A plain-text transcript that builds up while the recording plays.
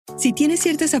Si tienes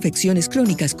ciertas afecciones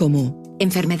crónicas como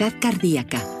enfermedad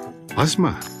cardíaca,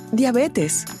 asma,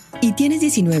 diabetes, y tienes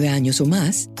 19 años o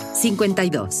más,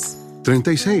 52,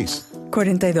 36.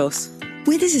 42.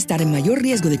 Puedes estar en mayor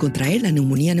riesgo de contraer la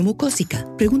neumonía neumocócica.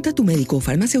 Pregunta a tu médico o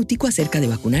farmacéutico acerca de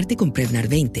vacunarte con Prevnar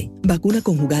 20, vacuna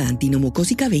conjugada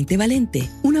antineumocócica 20-valente,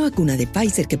 una vacuna de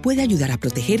Pfizer que puede ayudar a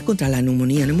proteger contra la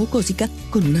neumonía neumocócica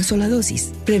con una sola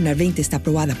dosis. Prevnar 20 está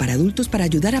aprobada para adultos para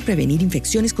ayudar a prevenir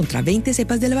infecciones contra 20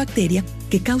 cepas de la bacteria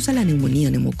que causa la neumonía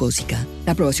neumocócica.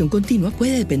 La aprobación continua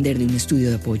puede depender de un estudio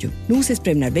de apoyo. No uses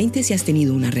Prevnar 20 si has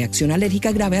tenido una reacción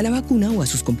alérgica grave a la vacuna o a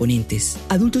sus componentes.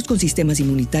 Adultos con sistemas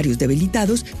inmunitarios debilitados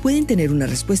pueden tener una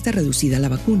respuesta reducida a la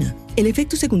vacuna. El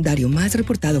efecto secundario más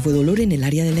reportado fue dolor en el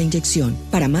área de la inyección.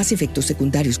 Para más efectos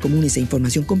secundarios comunes e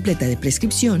información completa de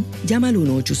prescripción, llama al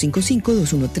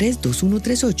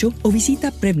 1-855-213-2138 o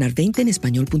visita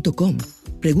Prevnar20enespañol.com.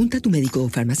 Pregunta a tu médico o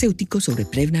farmacéutico sobre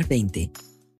Prevnar 20.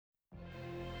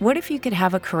 What if you could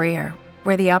have a career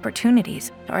where the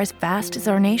opportunities are as vast as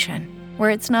our nation, where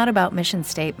it's not about mission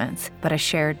statements, but a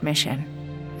shared mission?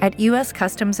 At U.S.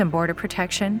 Customs and Border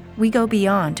Protection, we go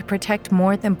beyond to protect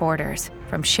more than borders.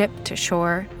 From ship to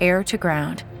shore, air to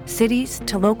ground, cities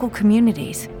to local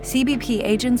communities, CBP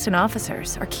agents and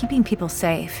officers are keeping people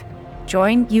safe.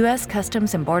 Join U.S.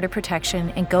 Customs and Border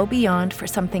Protection and go beyond for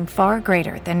something far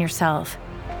greater than yourself.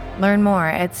 Learn more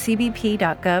at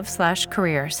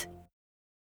cbp.gov/careers.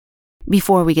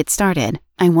 Before we get started,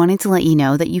 I wanted to let you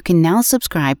know that you can now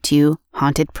subscribe to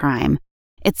Haunted Prime.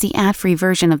 It's the ad-free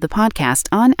version of the podcast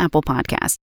on Apple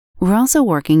Podcasts. We're also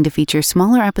working to feature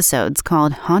smaller episodes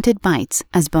called Haunted Bites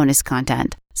as bonus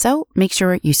content, so make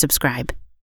sure you subscribe.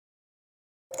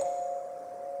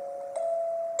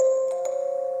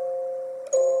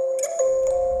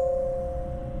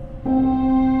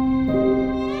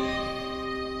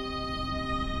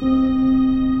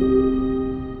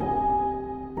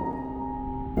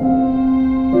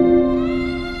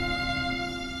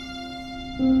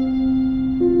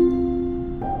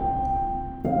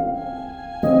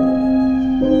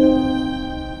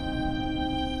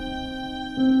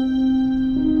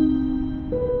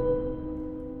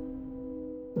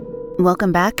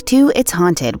 Welcome back to It's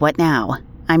Haunted, What Now?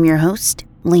 I'm your host,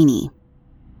 Lainey.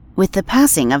 With the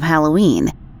passing of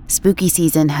Halloween, spooky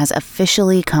season has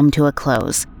officially come to a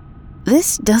close.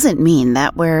 This doesn't mean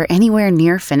that we're anywhere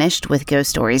near finished with ghost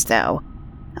stories, though.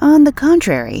 On the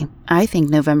contrary, I think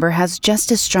November has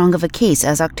just as strong of a case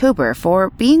as October for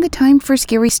being a time for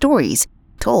scary stories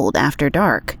told after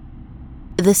dark.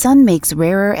 The sun makes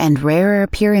rarer and rarer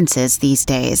appearances these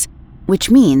days, which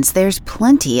means there's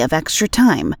plenty of extra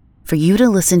time for you to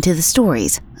listen to the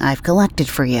stories I've collected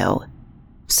for you.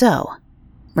 So,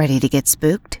 ready to get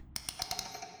spooked?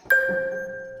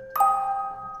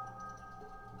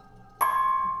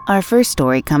 Our first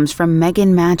story comes from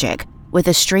Megan Magic with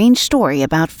a strange story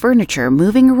about furniture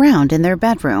moving around in their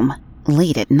bedroom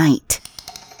late at night.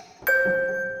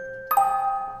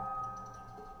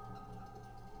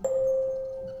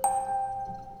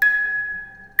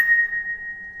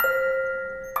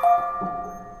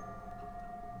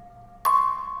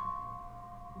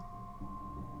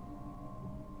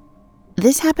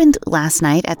 This happened last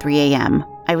night at 3 a.m.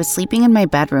 I was sleeping in my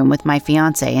bedroom with my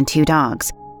fiancé and 2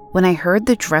 dogs when I heard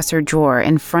the dresser drawer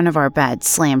in front of our bed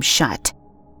slam shut.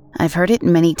 I've heard it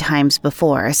many times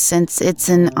before since it's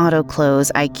an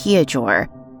auto-close IKEA drawer,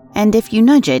 and if you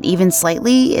nudge it even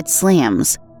slightly, it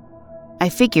slams. I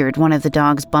figured one of the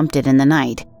dogs bumped it in the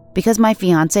night because my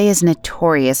fiancé is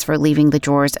notorious for leaving the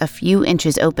drawers a few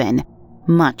inches open,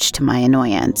 much to my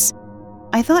annoyance.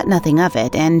 I thought nothing of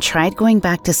it and tried going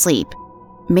back to sleep.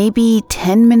 Maybe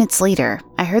 10 minutes later,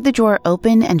 I heard the drawer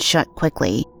open and shut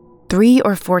quickly, 3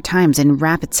 or 4 times in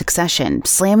rapid succession,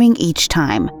 slamming each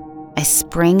time. I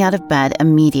sprang out of bed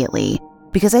immediately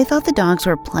because I thought the dogs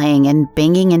were playing and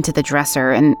banging into the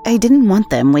dresser and I didn't want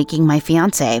them waking my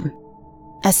fiancé.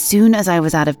 As soon as I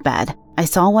was out of bed, I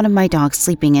saw one of my dogs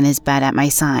sleeping in his bed at my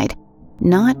side.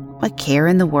 Not a care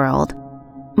in the world.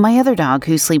 My other dog,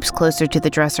 who sleeps closer to the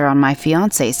dresser on my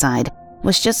fiancé's side,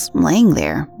 was just laying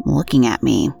there, looking at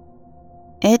me.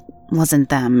 It wasn't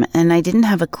them, and I didn't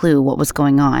have a clue what was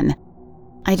going on.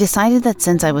 I decided that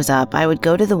since I was up, I would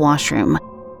go to the washroom.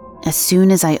 As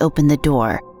soon as I opened the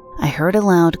door, I heard a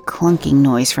loud clunking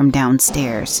noise from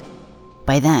downstairs.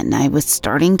 By then, I was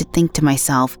starting to think to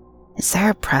myself, is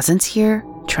there a presence here,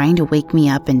 trying to wake me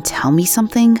up and tell me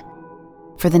something?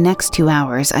 For the next 2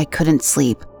 hours, I couldn't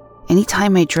sleep.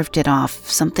 Anytime I drifted off,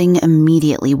 something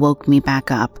immediately woke me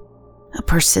back up. A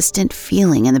persistent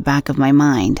feeling in the back of my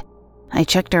mind. I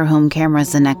checked our home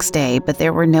cameras the next day, but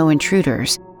there were no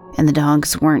intruders, and the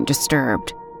dogs weren't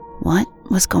disturbed. What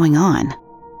was going on?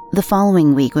 The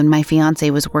following week, when my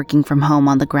fiancé was working from home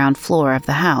on the ground floor of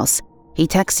the house, he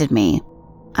texted me.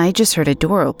 I just heard a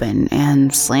door open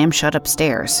and slam shut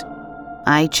upstairs.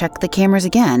 I checked the cameras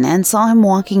again and saw him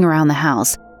walking around the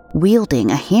house,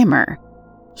 wielding a hammer.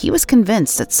 He was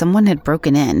convinced that someone had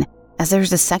broken in, as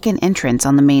there's a second entrance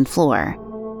on the main floor.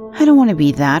 I don't want to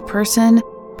be that person,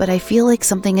 but I feel like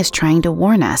something is trying to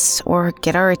warn us or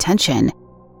get our attention.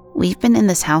 We've been in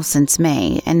this house since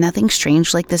May, and nothing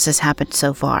strange like this has happened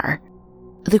so far.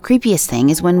 The creepiest thing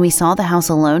is when we saw the house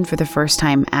alone for the first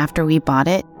time after we bought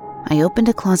it, I opened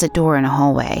a closet door in a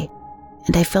hallway,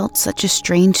 and I felt such a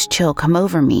strange chill come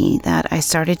over me that I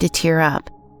started to tear up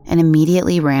and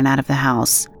immediately ran out of the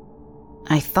house.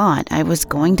 I thought I was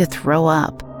going to throw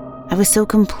up. I was so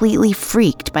completely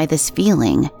freaked by this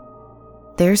feeling.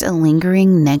 There's a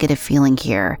lingering negative feeling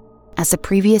here, as the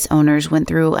previous owners went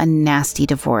through a nasty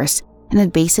divorce and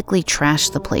had basically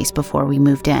trashed the place before we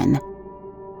moved in.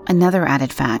 Another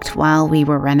added fact, while we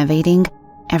were renovating,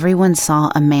 everyone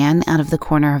saw a man out of the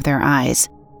corner of their eyes,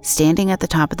 standing at the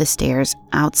top of the stairs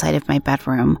outside of my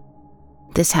bedroom.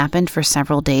 This happened for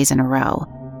several days in a row,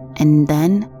 and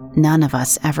then none of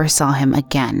us ever saw him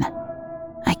again.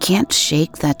 I can't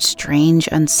shake that strange,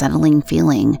 unsettling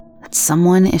feeling that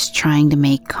someone is trying to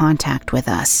make contact with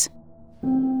us.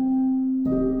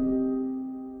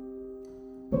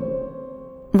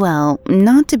 Well,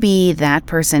 not to be that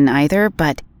person either,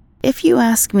 but if you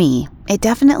ask me, it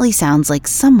definitely sounds like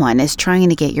someone is trying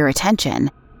to get your attention.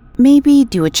 Maybe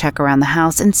do a check around the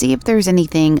house and see if there's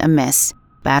anything amiss.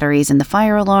 Batteries in the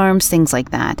fire alarms, things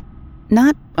like that.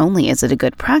 Not only is it a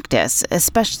good practice,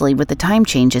 especially with the time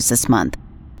changes this month,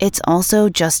 it's also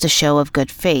just a show of good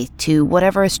faith to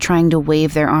whatever is trying to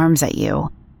wave their arms at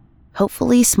you.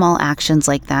 Hopefully, small actions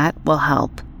like that will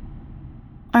help.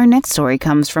 Our next story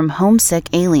comes from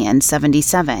Homesick Alien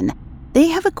 77. They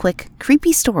have a quick,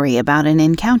 creepy story about an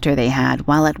encounter they had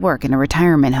while at work in a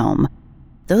retirement home.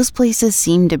 Those places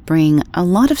seem to bring a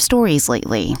lot of stories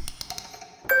lately.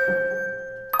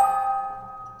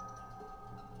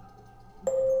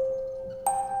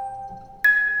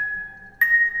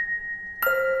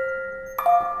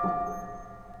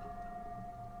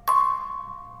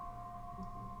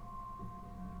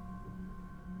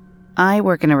 I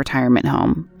work in a retirement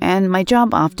home, and my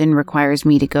job often requires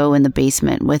me to go in the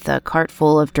basement with a cart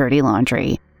full of dirty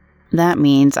laundry. That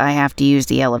means I have to use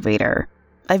the elevator.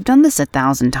 I've done this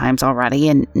 1,000 times already,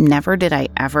 and never did I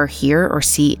ever hear or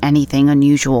see anything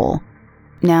unusual.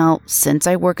 Now, since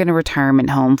I work in a retirement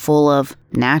home full of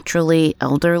naturally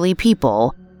elderly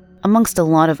people, amongst a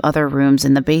lot of other rooms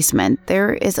in the basement,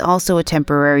 there is also a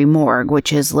temporary morgue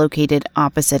which is located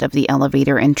opposite of the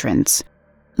elevator entrance.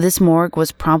 This morgue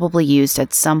was probably used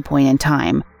at some point in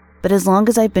time, but as long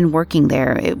as I've been working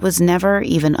there, it was never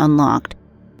even unlocked.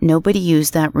 Nobody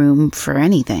used that room for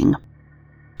anything.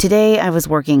 Today, I was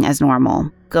working as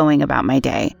normal, going about my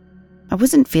day. I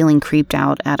wasn't feeling creeped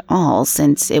out at all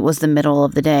since it was the middle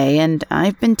of the day, and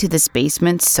I've been to this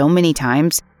basement so many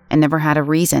times and never had a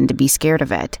reason to be scared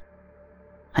of it.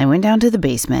 I went down to the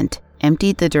basement,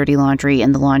 emptied the dirty laundry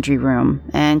in the laundry room,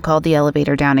 and called the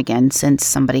elevator down again since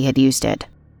somebody had used it.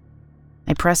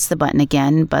 I pressed the button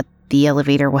again, but the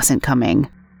elevator wasn't coming.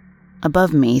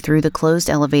 Above me, through the closed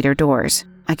elevator doors,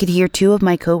 I could hear two of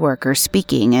my coworkers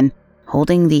speaking and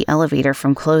holding the elevator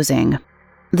from closing.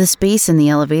 The space in the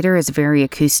elevator is very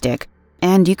acoustic,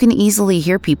 and you can easily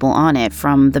hear people on it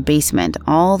from the basement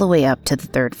all the way up to the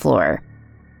 3rd floor.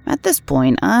 At this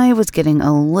point, I was getting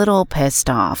a little pissed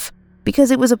off,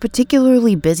 because it was a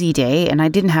particularly busy day and I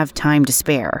didn't have time to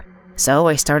spare. So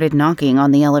I started knocking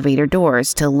on the elevator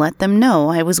doors to let them know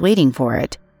I was waiting for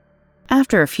it.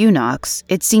 After a few knocks,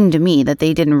 it seemed to me that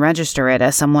they didn't register it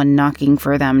as someone knocking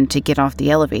for them to get off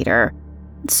the elevator.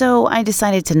 So I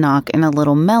decided to knock in a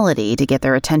little melody to get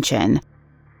their attention.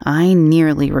 I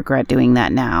nearly regret doing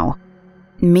that now.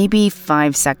 Maybe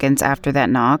 5 seconds after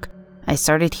that knock, I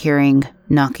started hearing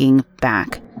knocking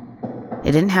back.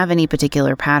 It didn't have any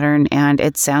particular pattern, and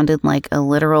it sounded like a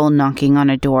literal knocking on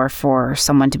a door for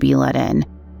someone to be let in.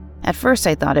 At first,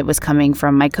 I thought it was coming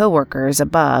from my coworkers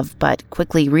above, but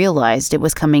quickly realized it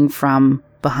was coming from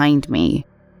behind me.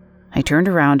 I turned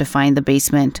around to find the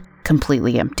basement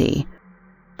completely empty.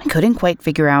 I couldn't quite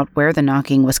figure out where the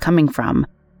knocking was coming from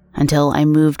until I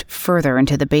moved further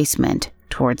into the basement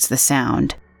towards the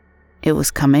sound. It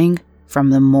was coming from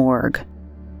the morgue.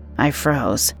 I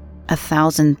froze.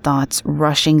 1,000 thoughts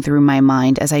rushing through my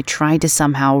mind as I tried to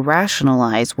somehow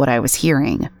rationalize what I was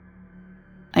hearing.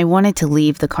 I wanted to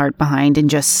leave the cart behind and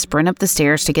just sprint up the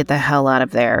stairs to get the hell out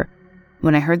of there,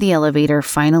 when I heard the elevator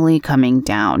finally coming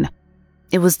down.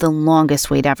 It was the longest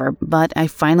wait ever, but I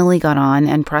finally got on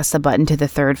and pressed the button to the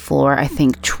 3rd floor, I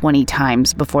think 20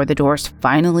 times before the doors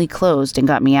finally closed and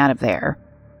got me out of there.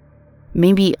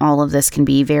 Maybe all of this can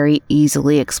be very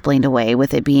easily explained away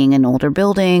with it being an older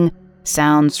building,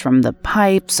 sounds from the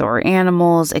pipes or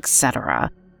animals,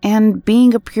 etc., and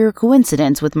being a pure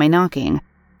coincidence with my knocking,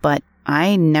 but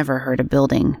I never heard a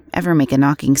building ever make a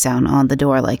knocking sound on the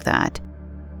door like that.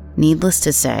 Needless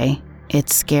to say, it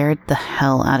scared the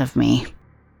hell out of me.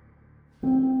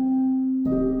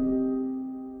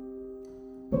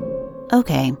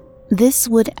 Okay, this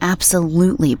would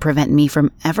absolutely prevent me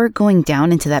from ever going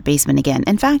down into that basement again.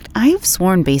 In fact, I've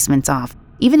sworn basements off.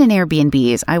 Even in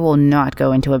Airbnbs, I will not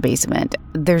go into a basement.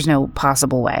 There's no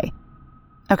possible way.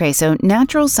 Okay, so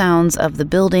natural sounds of the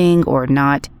building or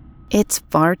not, it's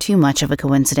far too much of a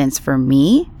coincidence for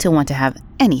me to want to have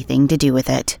anything to do with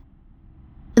it.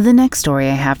 The next story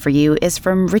I have for you is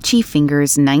from Richie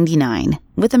Fingers 99,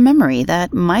 with a memory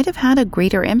that might have had a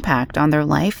greater impact on their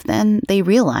life than they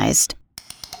realized.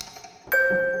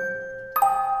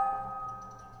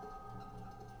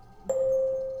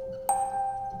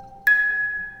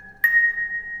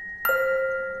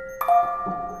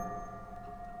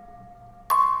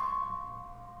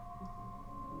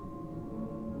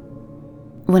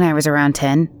 When I was around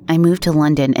 10, I moved to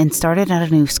London and started at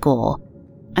a new school.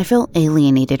 I felt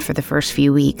alienated for the first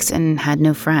few weeks and had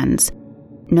no friends.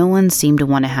 No one seemed to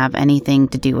want to have anything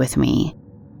to do with me.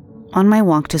 On my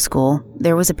walk to school,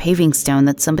 there was a paving stone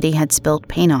that somebody had spilt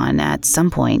paint on at some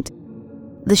point.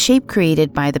 The shape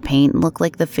created by the paint looked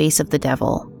like the face of the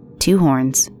devil, 2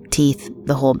 horns, teeth,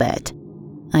 the whole bit.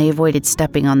 I avoided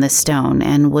stepping on this stone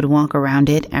and would walk around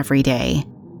it every day.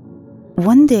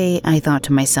 One day, I thought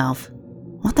to myself,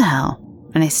 what the hell?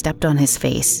 And I stepped on his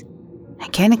face. I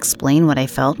can't explain what I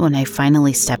felt when I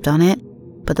finally stepped on it,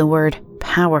 but the word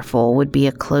powerful would be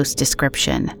a close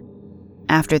description.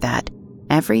 After that,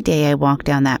 every day I walked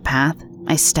down that path,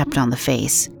 I stepped on the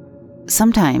face.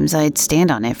 Sometimes I'd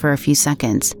stand on it for a few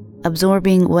seconds,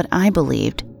 absorbing what I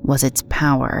believed was its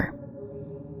power.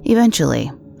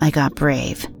 Eventually, I got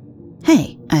brave.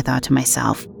 Hey, I thought to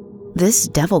myself, this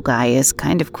devil guy is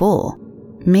kind of cool.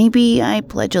 Maybe I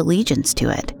pledge allegiance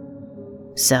to it.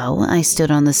 So I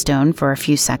stood on the stone for a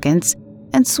few seconds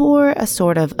and swore a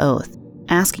sort of oath,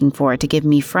 asking for it to give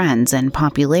me friends and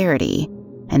popularity,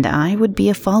 and I would be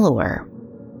a follower.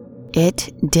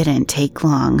 It didn't take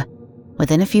long.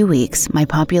 Within a few weeks, my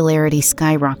popularity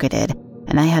skyrocketed,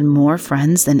 and I had more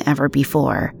friends than ever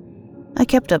before. I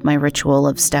kept up my ritual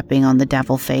of stepping on the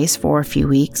devil face for a few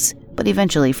weeks, but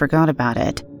eventually forgot about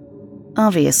it.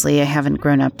 Obviously, I haven't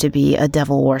grown up to be a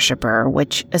devil worshipper,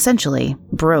 which essentially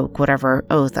broke whatever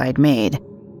oath I'd made.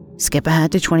 Skip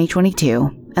ahead to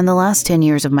 2022, and the last 10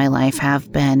 years of my life have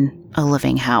been a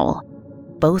living hell.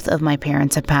 Both of my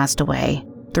parents have passed away,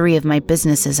 3 of my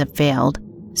businesses have failed,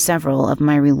 several of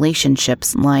my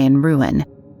relationships lie in ruin.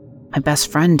 My best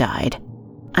friend died.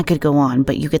 I could go on,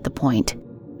 but you get the point.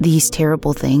 These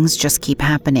terrible things just keep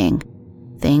happening.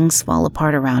 Things fall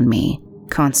apart around me,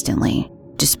 constantly.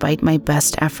 Despite my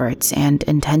best efforts and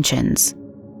intentions,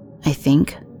 I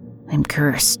think I'm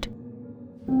cursed.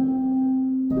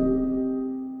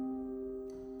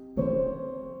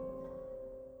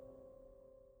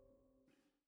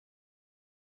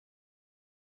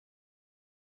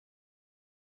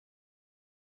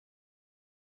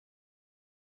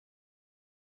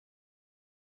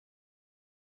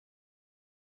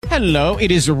 Hello,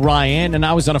 it is Ryan, and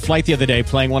I was on a flight the other day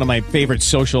playing one of my favorite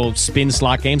social spin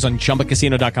slot games on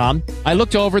ChumbaCasino.com. I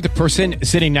looked over at the person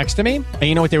sitting next to me, and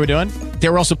you know what they were doing? They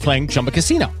were also playing Chumba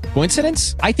Casino.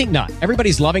 Coincidence? I think not.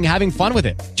 Everybody's loving having fun with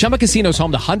it. Chumba Casino is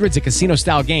home to hundreds of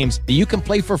casino-style games that you can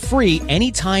play for free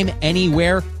anytime,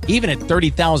 anywhere, even at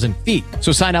 30,000 feet.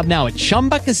 So sign up now at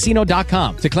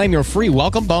ChumbaCasino.com to claim your free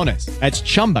welcome bonus. That's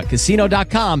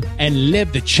ChumbaCasino.com and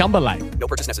live the Chumba life. No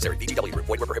purchase necessary. VGW. Void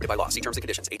where prohibited by law. See terms and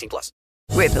conditions. 18+.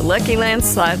 With the Lucky Land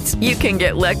Slots, you can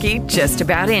get lucky just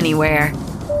about anywhere.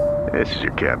 This is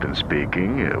your captain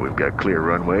speaking. We've got clear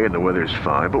runway and the weather's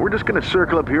fine, but we're just going to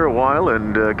circle up here a while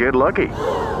and get lucky.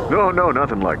 No,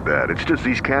 nothing like that. It's just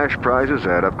these cash prizes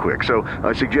add up quick. So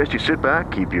I suggest you sit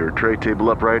back, keep your tray table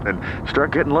upright, and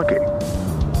start getting lucky.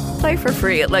 Play for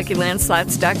free at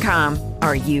LuckyLandSlots.com.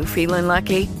 Are you feeling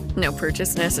lucky? No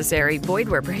purchase necessary. Void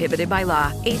where prohibited by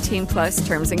law. 18+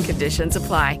 terms and conditions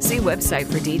apply. See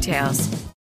website for details.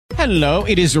 Hello,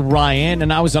 it is Ryan,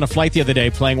 and I was on a flight the other day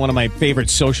playing one of my favorite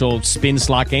social spin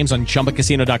slot games on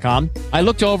ChumbaCasino.com. I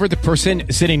looked over at the person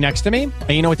sitting next to me, and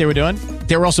you know what they were doing?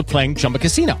 They were also playing Chumba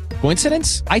Casino.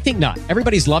 Coincidence? I think not.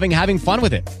 Everybody's loving having fun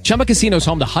with it. Chumba Casino is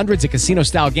home to hundreds of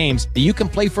casino-style games that you can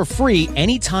play for free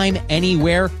anytime,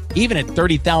 anywhere, even at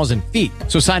 30,000 feet.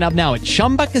 So sign up now at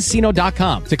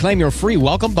ChumbaCasino.com to claim your free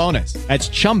welcome bonus. That's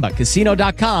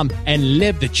ChumbaCasino.com and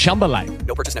live the Chumba life.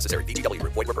 No purchase necessary. VGW.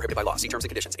 Void where prohibited by law. See terms and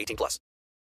conditions. 18+.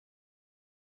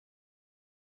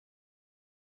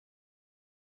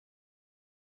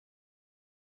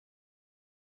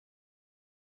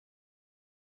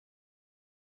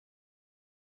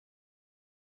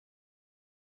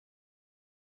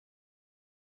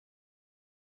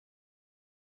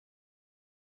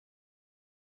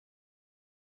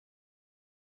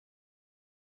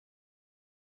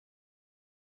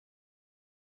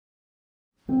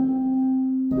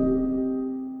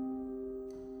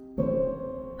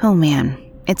 Oh man,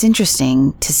 it's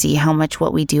interesting to see how much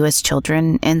what we do as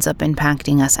children ends up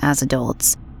impacting us as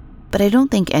adults. But I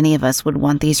don't think any of us would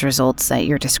want these results that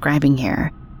you're describing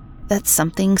here. That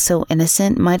something so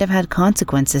innocent might have had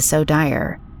consequences so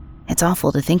dire. It's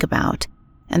awful to think about,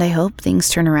 and I hope things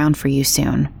turn around for you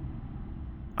soon.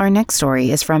 Our next story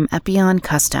is from Epion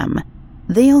Custom.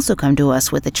 They also come to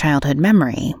us with a childhood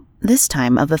memory, this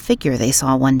time of a figure they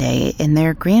saw one day in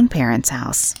their grandparents'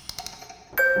 house.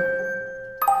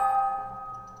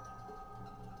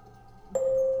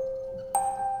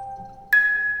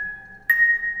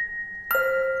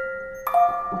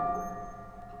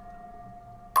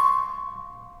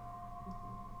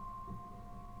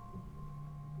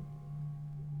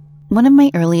 One of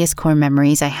my earliest core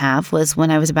memories I have was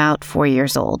when I was about 4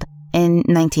 years old, in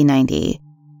 1990,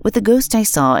 with a ghost I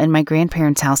saw in my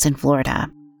grandparents' house in Florida.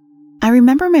 I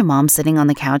remember my mom sitting on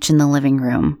the couch in the living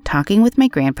room, talking with my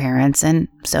grandparents, and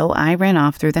so I ran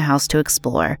off through the house to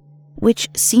explore, which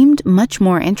seemed much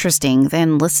more interesting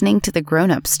than listening to the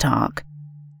grown-ups talk.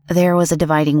 There was a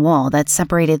dividing wall that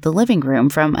separated the living room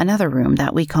from another room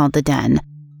that we called the den,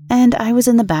 and I was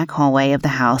in the back hallway of the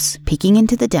house, peeking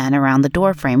into the den around the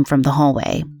doorframe from the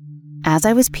hallway. As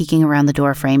I was peeking around the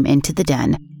doorframe into the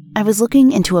den, I was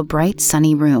looking into a bright,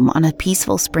 sunny room on a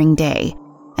peaceful spring day,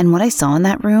 and what I saw in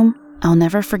that room, I'll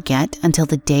never forget until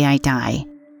the day I die.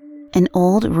 An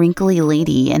old, wrinkly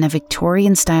lady in a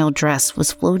Victorian-style dress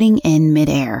was floating in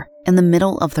midair in the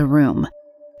middle of the room.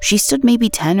 She stood maybe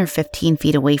 10 or 15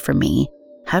 feet away from me,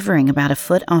 hovering about a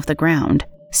foot off the ground,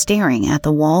 staring at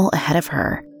the wall ahead of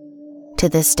her. To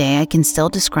this day, I can still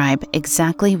describe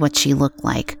exactly what she looked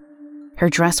like. Her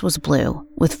dress was blue,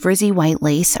 with frizzy white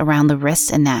lace around the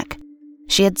wrists and neck.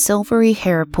 She had silvery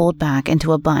hair pulled back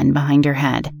into a bun behind her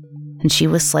head, and she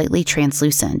was slightly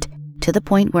translucent, to the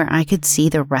point where I could see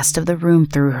the rest of the room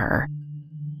through her.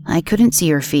 I couldn't see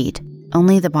her feet,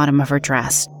 only the bottom of her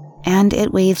dress, and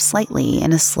it waved slightly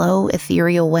in a slow,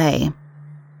 ethereal way.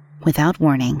 Without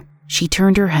warning, she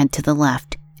turned her head to the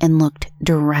left and looked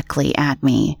directly at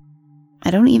me. I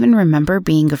don't even remember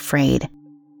being afraid.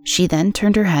 She then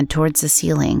turned her head towards the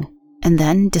ceiling and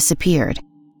then disappeared.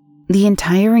 The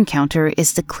entire encounter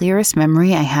is the clearest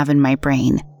memory I have in my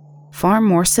brain, far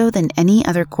more so than any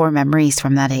other core memories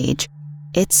from that age.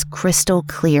 It's crystal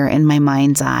clear in my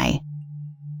mind's eye.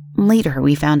 Later,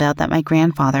 we found out that my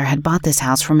grandfather had bought this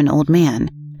house from an old man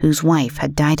whose wife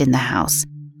had died in the house,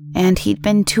 and he'd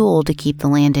been too old to keep the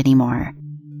land anymore.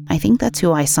 I think that's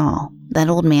who I saw, that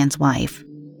old man's wife.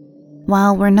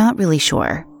 While we're not really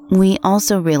sure, we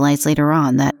also realized later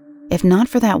on that if not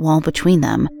for that wall between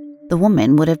them, the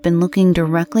woman would have been looking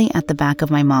directly at the back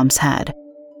of my mom's head,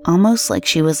 almost like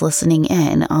she was listening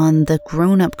in on the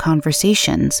grown-up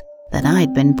conversations that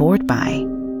I'd been bored by.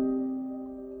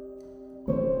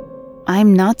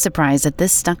 I'm not surprised that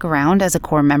this stuck around as a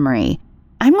core memory.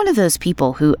 I'm one of those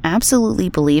people who absolutely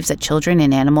believes that children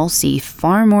and animals see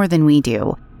far more than we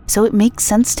do, so it makes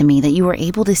sense to me that you were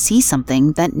able to see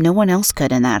something that no one else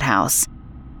could in that house.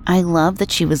 I love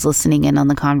that she was listening in on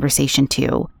the conversation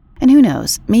too, and who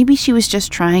knows, maybe she was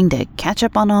just trying to catch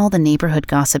up on all the neighborhood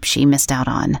gossip she missed out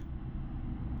on.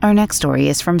 Our next story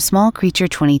is from Small Creature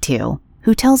 22,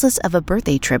 who tells us of a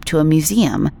birthday trip to a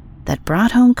museum that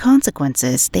brought home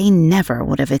consequences they never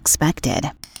would have expected.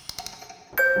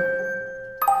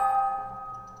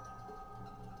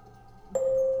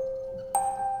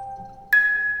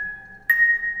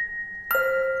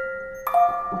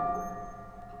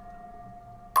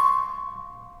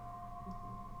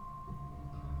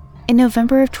 In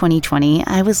November of 2020,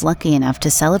 I was lucky enough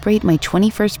to celebrate my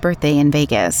 21st birthday in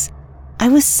Vegas. I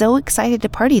was so excited to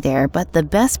party there, but the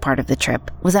best part of the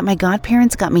trip was that my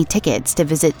godparents got me tickets to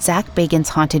visit Zach Bagans'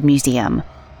 Haunted Museum.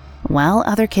 While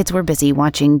other kids were busy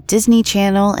watching Disney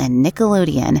Channel and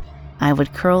Nickelodeon, I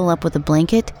would curl up with a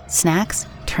blanket, snacks,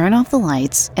 turn off the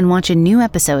lights, and watch a new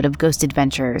episode of Ghost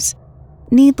Adventures.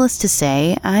 Needless to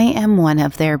say, I am one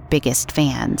of their biggest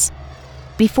fans.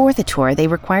 Before the tour, they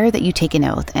require that you take an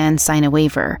oath and sign a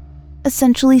waiver,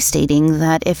 essentially stating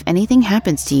that if anything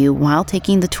happens to you while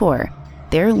taking the tour,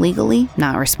 they're legally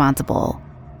not responsible.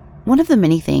 One of the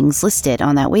many things listed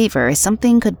on that waiver is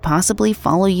something could possibly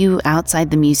follow you outside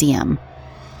the museum,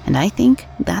 and I think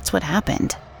that's what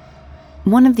happened.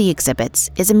 One of the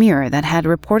exhibits is a mirror that had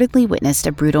reportedly witnessed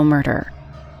a brutal murder.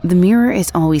 The mirror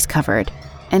is always covered,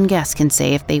 and guests can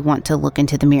say if they want to look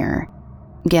into the mirror.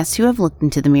 Guests who have looked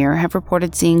into the mirror have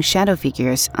reported seeing shadow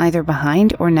figures either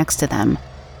behind or next to them.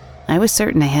 I was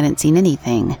certain I hadn't seen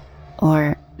anything,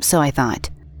 or so I thought.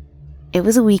 It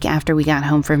was a week after we got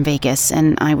home from Vegas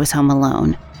and I was home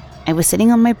alone. I was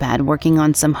sitting on my bed working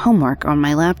on some homework on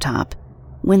my laptop,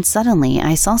 when suddenly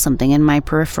I saw something in my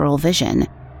peripheral vision.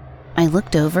 I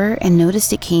looked over and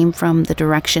noticed it came from the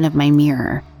direction of my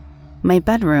mirror. My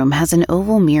bedroom has an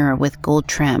oval mirror with gold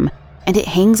trim, and it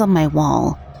hangs on my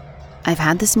wall. I've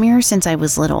had this mirror since I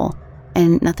was little,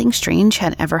 and nothing strange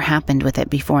had ever happened with it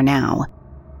before now.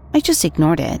 I just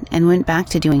ignored it and went back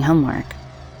to doing homework.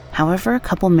 However, a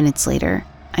couple minutes later,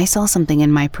 I saw something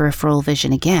in my peripheral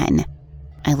vision again.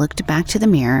 I looked back to the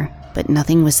mirror, but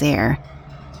nothing was there.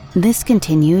 This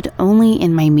continued only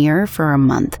in my mirror for a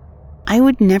month. I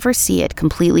would never see it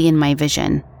completely in my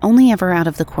vision, only ever out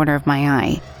of the corner of my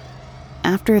eye.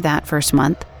 After that first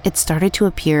month, it started to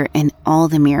appear in all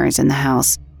the mirrors in the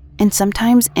house, and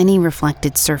sometimes any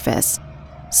reflected surface,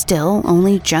 still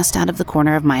only just out of the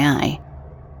corner of my eye.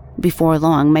 Before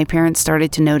long, my parents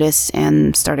started to notice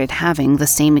and started having the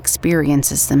same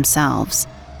experiences themselves.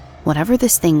 Whatever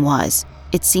this thing was,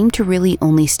 it seemed to really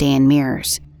only stay in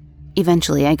mirrors.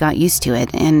 Eventually, I got used to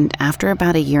it, and after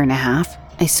about 1.5 years,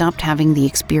 I stopped having the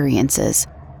experiences.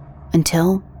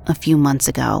 Until a few months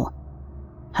ago.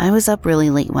 I was up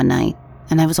really late one night,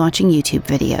 and I was watching YouTube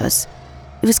videos.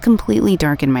 It was completely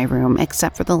dark in my room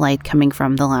except for the light coming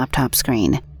from the laptop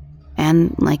screen.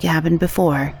 And like it happened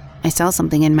before, I saw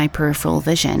something in my peripheral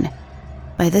vision.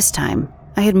 By this time,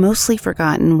 I had mostly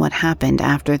forgotten what happened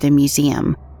after the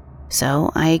museum,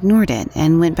 so I ignored it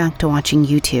and went back to watching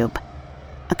YouTube.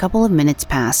 A couple of minutes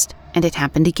passed, and it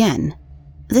happened again.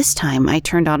 This time, I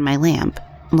turned on my lamp,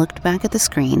 looked back at the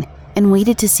screen, and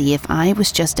waited to see if I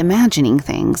was just imagining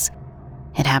things.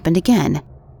 It happened again,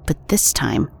 but this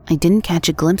time, I didn't catch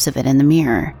a glimpse of it in the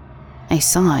mirror. I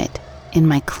saw it in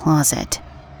my closet.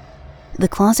 The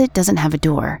closet doesn't have a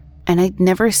door, and I'd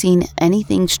never seen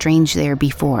anything strange there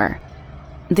before.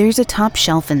 There's a top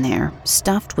shelf in there,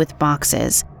 stuffed with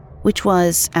boxes, which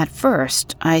was, at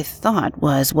first, I thought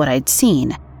was what I'd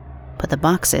seen, but the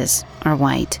boxes are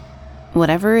white.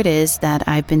 Whatever it is that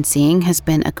I've been seeing has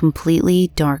been a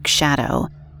completely dark shadow.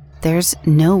 There's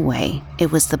no way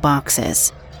it was the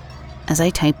boxes. As I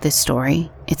type this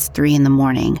story, it's 3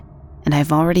 a.m, and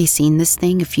I've already seen this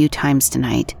thing a few times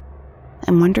tonight.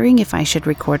 I'm wondering if I should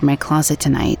record my closet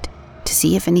tonight to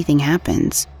see if anything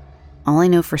happens. All I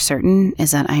know for certain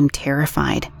is that I'm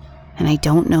terrified, and I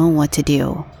don't know what to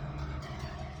do.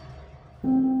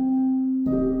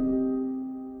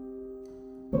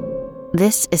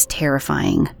 This is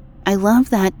terrifying. I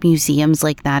love that museums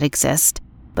like that exist,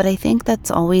 but I think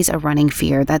that's always a running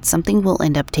fear that something will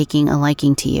end up taking a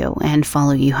liking to you and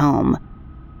follow you home.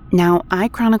 Now, I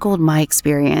chronicled my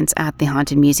experience at the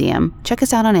Haunted Museum. Check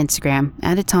us out on Instagram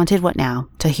 @It'sHauntedWhatNow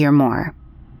to hear more.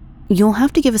 You'll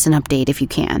have to give us an update if you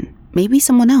can. Maybe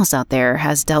someone else out there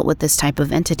has dealt with this type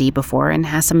of entity before and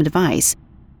has some advice.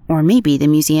 Or maybe the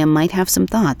museum might have some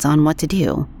thoughts on what to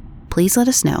do. Please let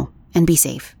us know and be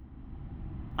safe.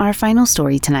 Our final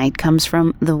story tonight comes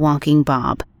from The Walking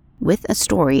Bob, with a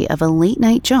story of a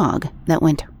late-night jog that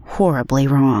went horribly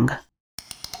wrong.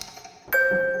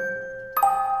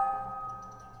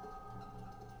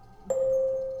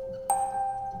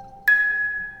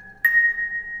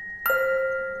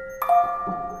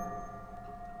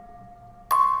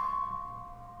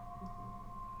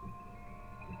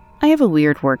 I have a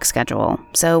weird work schedule,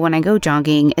 so when I go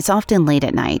jogging, it's often late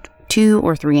at night, 2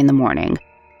 or 3 a.m.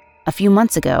 A few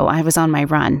months ago, I was on my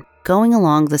run, going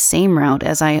along the same route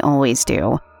as I always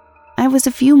do. I was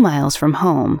a few miles from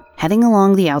home, heading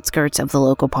along the outskirts of the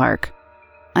local park.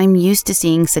 I'm used to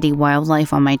seeing city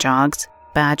wildlife on my jogs,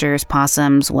 badgers,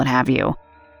 possums, what have you.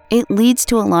 It leads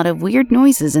to a lot of weird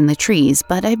noises in the trees,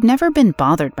 but I've never been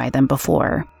bothered by them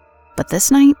before. But this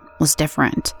night was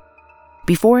different.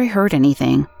 Before I heard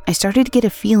anything, I started to get a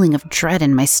feeling of dread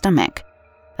in my stomach.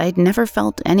 I'd never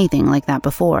felt anything like that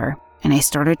before, and I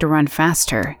started to run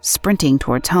faster, sprinting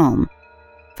towards home.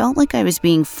 Felt like I was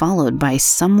being followed by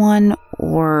someone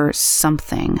or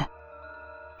something.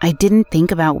 I didn't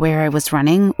think about where I was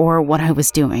running or what I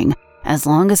was doing, as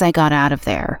long as I got out of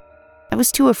there. I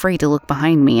was too afraid to look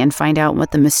behind me and find out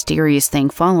what the mysterious thing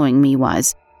following me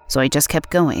was, so I just kept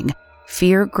going,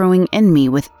 fear growing in me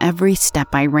with every step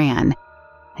I ran.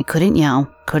 I couldn't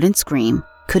yell, couldn't scream,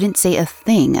 couldn't say a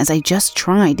thing as I just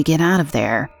tried to get out of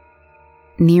there.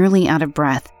 Nearly out of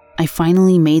breath, I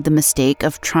finally made the mistake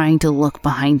of trying to look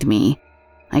behind me.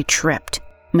 I tripped,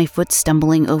 my foot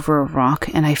stumbling over a rock,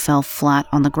 and I fell flat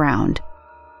on the ground.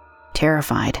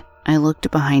 Terrified, I looked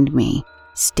behind me,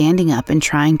 standing up and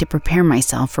trying to prepare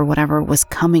myself for whatever was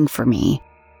coming for me,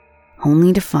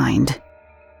 only to find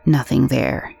nothing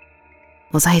there.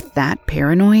 Was I that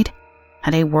paranoid?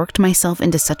 Had I worked myself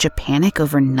into such a panic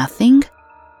over nothing?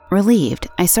 Relieved,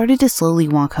 I started to slowly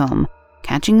walk home,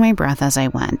 catching my breath as I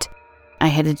went. I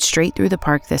headed straight through the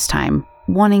park this time,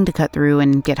 wanting to cut through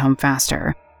and get home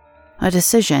faster. A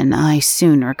decision I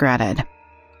soon regretted.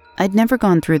 I'd never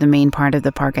gone through the main part of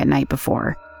the park at night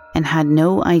before, and had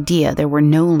no idea there were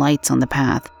no lights on the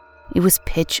path. It was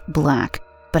pitch black,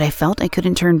 but I felt I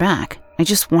couldn't turn back. I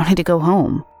just wanted to go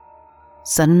home.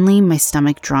 Suddenly, my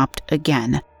stomach dropped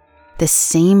again. The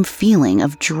same feeling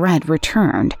of dread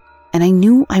returned, and I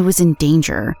knew I was in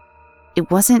danger.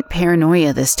 It wasn't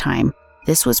paranoia this time.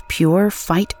 This was pure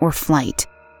fight or flight.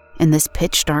 In this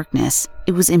pitch darkness,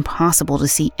 it was impossible to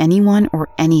see anyone or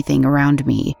anything around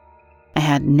me. I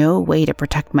had no way to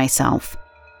protect myself,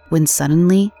 when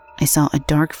suddenly I saw a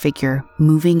dark figure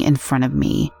moving in front of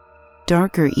me,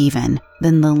 darker even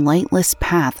than the lightless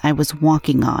path I was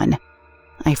walking on.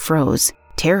 I froze,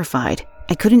 terrified.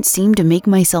 I couldn't seem to make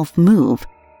myself move.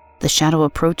 The shadow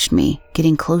approached me,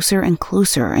 getting closer and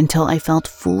closer until I felt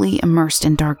fully immersed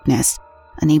in darkness,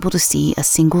 unable to see a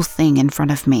single thing in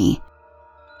front of me.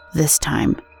 This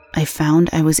time, I found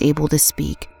I was able to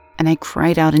speak, and I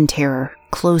cried out in terror,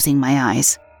 closing my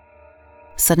eyes.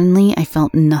 Suddenly, I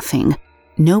felt nothing.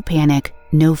 No panic,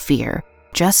 no fear,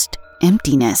 just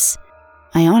emptiness.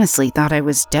 I honestly thought I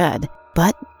was dead,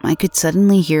 but I could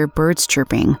suddenly hear birds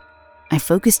chirping. I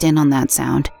focused in on that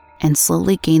sound and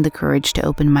slowly gained the courage to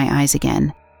open my eyes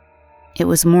again. It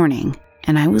was morning,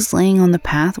 and I was laying on the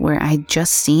path where I'd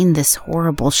just seen this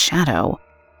horrible shadow.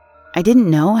 I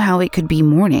didn't know how it could be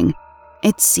morning.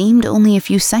 It seemed only a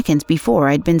few seconds before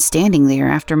I'd been standing there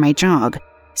after my jog,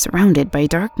 surrounded by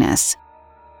darkness.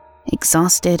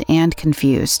 Exhausted and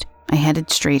confused, I headed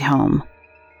straight home.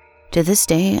 To this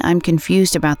day, I'm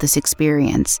confused about this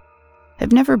experience.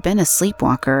 I've never been a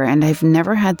sleepwalker, and I've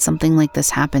never had something like this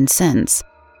happen since.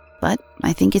 But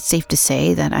I think it's safe to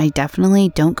say that I definitely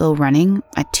don't go running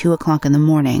at 2 o'clock in the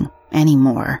morning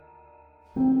anymore.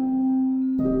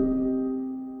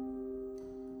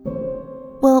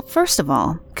 Well, first of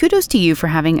all, kudos to you for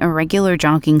having a regular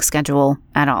jogging schedule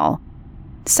at all.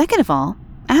 Second of all,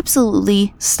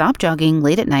 absolutely stop jogging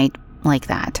late at night like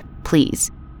that,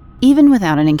 please. Even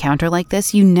without an encounter like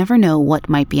this, you never know what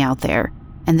might be out there,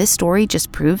 and this story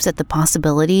just proves that the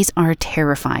possibilities are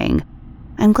terrifying.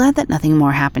 I'm glad that nothing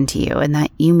more happened to you and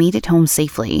that you made it home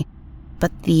safely,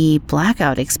 but the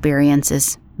blackout experience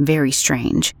is very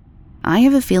strange. I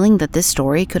have a feeling that this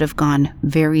story could have gone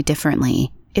very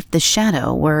differently if the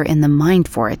shadow were in the mind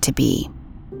for it to be.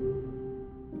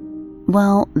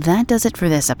 Well, that does it for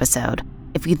this episode.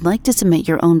 If you'd like to submit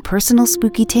your own personal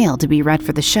spooky tale to be read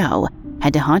for the show,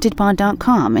 head to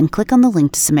hauntedpod.com and click on the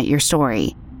link to submit your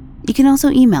story. You can also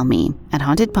email me at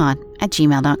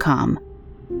hauntedpod@gmail.com.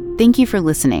 Thank you for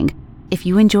listening. If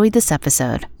you enjoyed this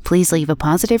episode, please leave a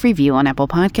positive review on Apple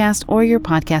Podcasts or your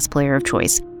podcast player of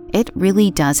choice. It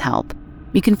really does help.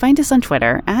 You can find us on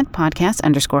Twitter at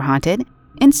podcast_haunted,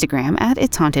 Instagram at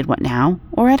It's Haunted What Now,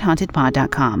 or at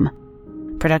hauntedpod.com.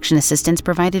 Production assistance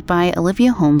provided by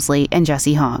Olivia Holmesley and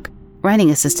Jesse Hawk.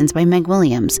 Writing assistance by Meg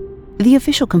Williams. The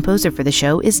official composer for the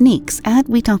show is Neeks at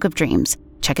We Talk of Dreams.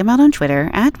 Check him out on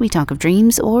Twitter at We Talk of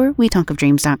Dreams or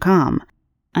wetalkofdreams.com.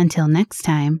 Until next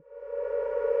time.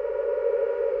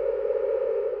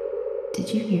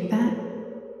 Did you hear that?